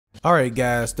Alright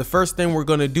guys, the first thing we're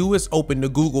gonna do is open the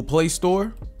Google Play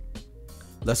Store.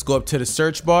 Let's go up to the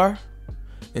search bar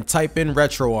and type in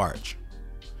Retroarch.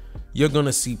 You're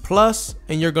gonna see Plus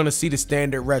and you're gonna see the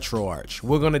standard Retroarch.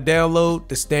 We're gonna download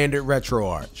the standard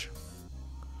Retroarch.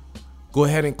 Go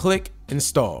ahead and click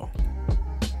Install.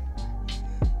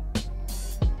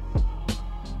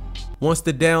 Once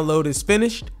the download is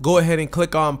finished, go ahead and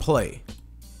click on Play.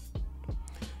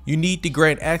 You need to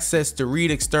grant access to read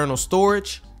external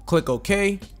storage. Click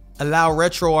OK. Allow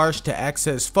Retroarch to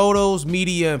access photos,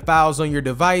 media, and files on your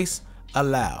device.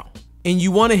 Allow. And you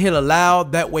want to hit allow,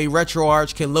 that way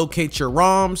Retroarch can locate your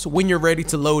ROMs when you're ready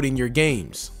to load in your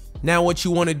games. Now what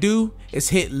you want to do is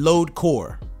hit load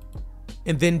core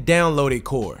and then download a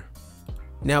core.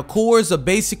 Now cores are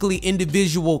basically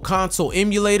individual console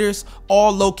emulators,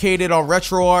 all located on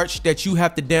Retroarch that you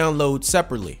have to download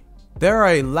separately. There are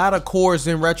a lot of cores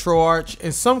in Retroarch,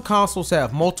 and some consoles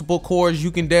have multiple cores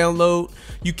you can download.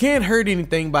 You can't hurt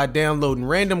anything by downloading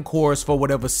random cores for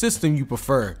whatever system you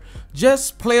prefer.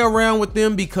 Just play around with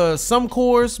them because some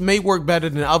cores may work better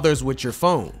than others with your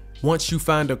phone. Once you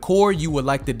find a core you would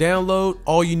like to download,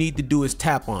 all you need to do is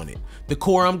tap on it. The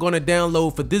core I'm going to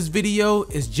download for this video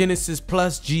is Genesis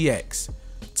Plus GX.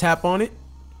 Tap on it,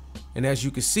 and as you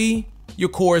can see, your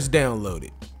core is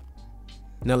downloaded.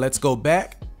 Now let's go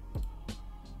back.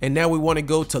 And now we want to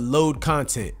go to load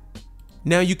content.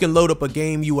 Now you can load up a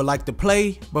game you would like to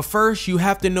play, but first you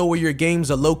have to know where your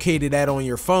games are located at on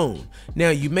your phone.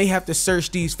 Now you may have to search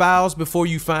these files before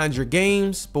you find your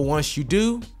games, but once you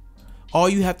do, all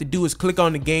you have to do is click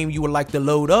on the game you would like to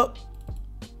load up,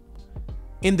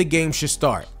 and the game should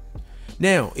start.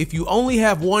 Now, if you only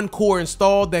have one core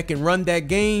installed that can run that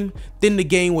game, then the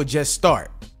game will just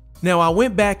start. Now I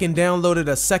went back and downloaded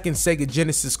a second Sega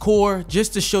Genesis core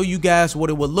just to show you guys what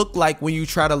it would look like when you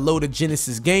try to load a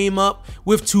Genesis game up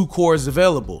with two cores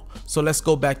available. So let's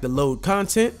go back to load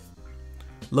content,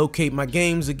 locate my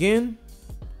games again,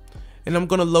 and I'm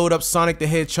gonna load up Sonic the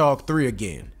Hedgehog 3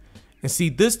 again. And see,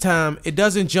 this time it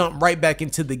doesn't jump right back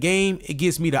into the game, it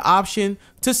gives me the option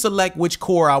to select which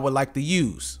core I would like to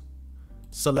use.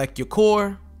 Select your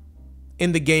core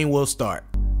and the game will start.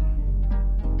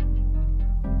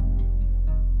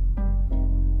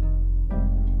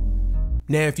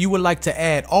 Now if you would like to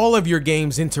add all of your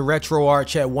games into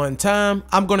Retroarch at one time,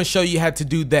 I'm going to show you how to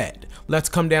do that. Let's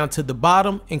come down to the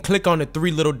bottom and click on the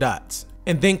three little dots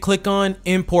and then click on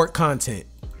import content.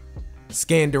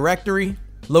 Scan directory,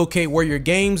 locate where your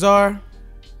games are,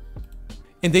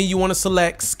 and then you want to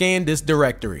select scan this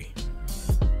directory.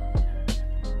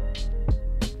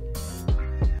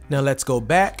 Now let's go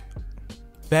back.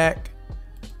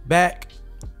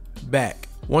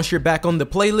 Once you're back on the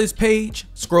playlist page,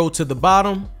 scroll to the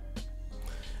bottom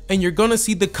and you're gonna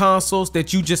see the consoles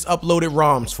that you just uploaded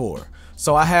ROMs for.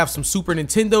 So I have some Super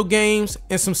Nintendo games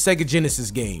and some Sega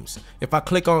Genesis games. If I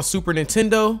click on Super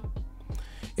Nintendo,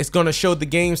 it's gonna show the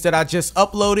games that I just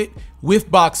uploaded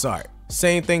with box art.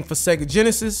 Same thing for Sega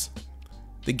Genesis,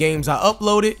 the games I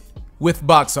uploaded with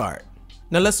box art.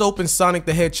 Now let's open Sonic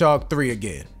the Hedgehog 3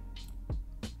 again.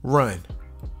 Run.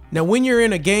 Now when you're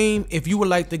in a game, if you would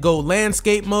like to go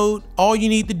landscape mode, all you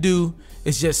need to do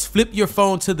is just flip your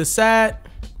phone to the side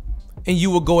and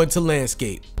you will go into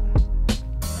landscape.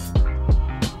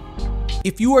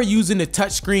 If you are using the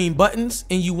touchscreen buttons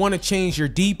and you want to change your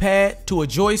D-pad to a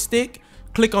joystick,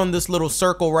 click on this little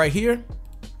circle right here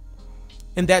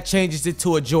and that changes it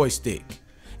to a joystick.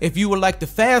 If you would like to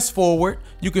fast forward,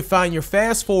 you can find your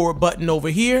fast forward button over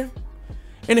here.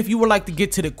 And if you would like to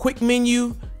get to the quick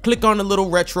menu, click on the little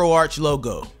Retroarch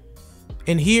logo.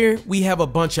 And here we have a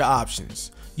bunch of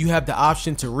options. You have the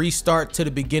option to restart to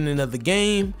the beginning of the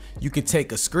game. You can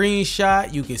take a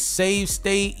screenshot, you can save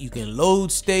state, you can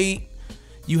load state.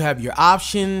 You have your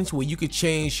options where you can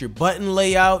change your button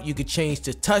layout, you can change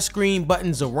the touchscreen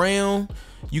buttons around,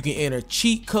 you can enter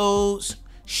cheat codes,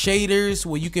 shaders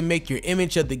where you can make your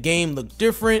image of the game look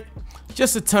different.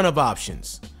 Just a ton of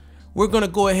options. We're gonna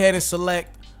go ahead and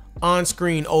select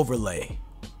on-screen overlay.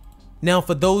 Now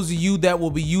for those of you that will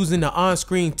be using the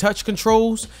on-screen touch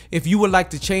controls, if you would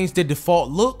like to change the default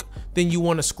look, then you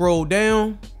want to scroll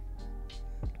down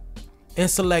and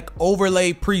select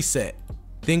overlay preset.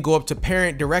 Then go up to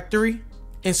parent directory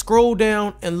and scroll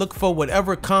down and look for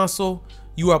whatever console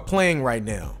you are playing right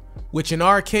now, which in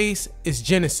our case is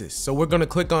Genesis. So we're going to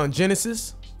click on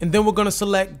Genesis and then we're going to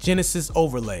select Genesis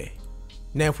overlay.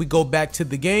 Now if we go back to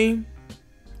the game,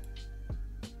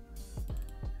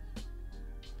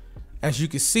 as you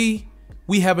can see,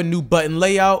 we have a new button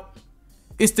layout.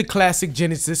 It's the classic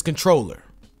Genesis controller.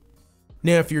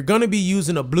 Now, if you're going to be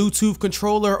using a Bluetooth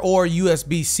controller or a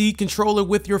USB-C controller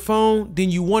with your phone,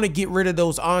 then you want to get rid of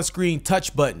those on-screen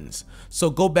touch buttons. So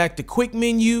go back to quick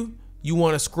menu. You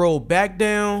want to scroll back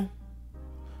down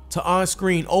to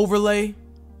on-screen overlay.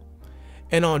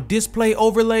 And on display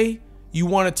overlay, you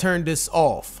want to turn this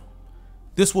off.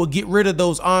 This will get rid of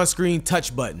those on-screen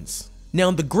touch buttons. Now,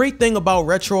 the great thing about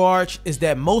Retroarch is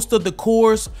that most of the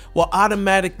cores will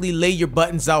automatically lay your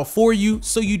buttons out for you,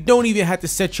 so you don't even have to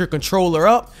set your controller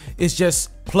up. It's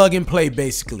just plug and play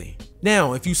basically.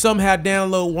 Now, if you somehow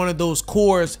download one of those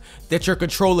cores that your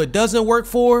controller doesn't work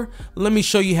for, let me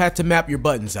show you how to map your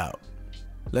buttons out.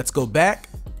 Let's go back,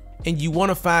 and you want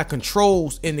to find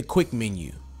controls in the quick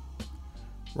menu.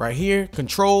 Right here,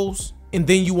 controls, and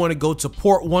then you want to go to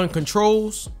port 1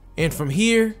 controls, and from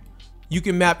here, you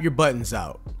can map your buttons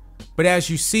out. But as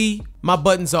you see, my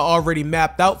buttons are already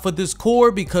mapped out for this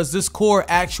core because this core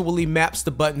actually maps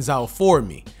the buttons out for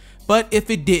me. But if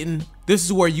it didn't, this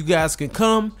is where you guys can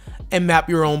come and map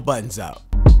your own buttons out.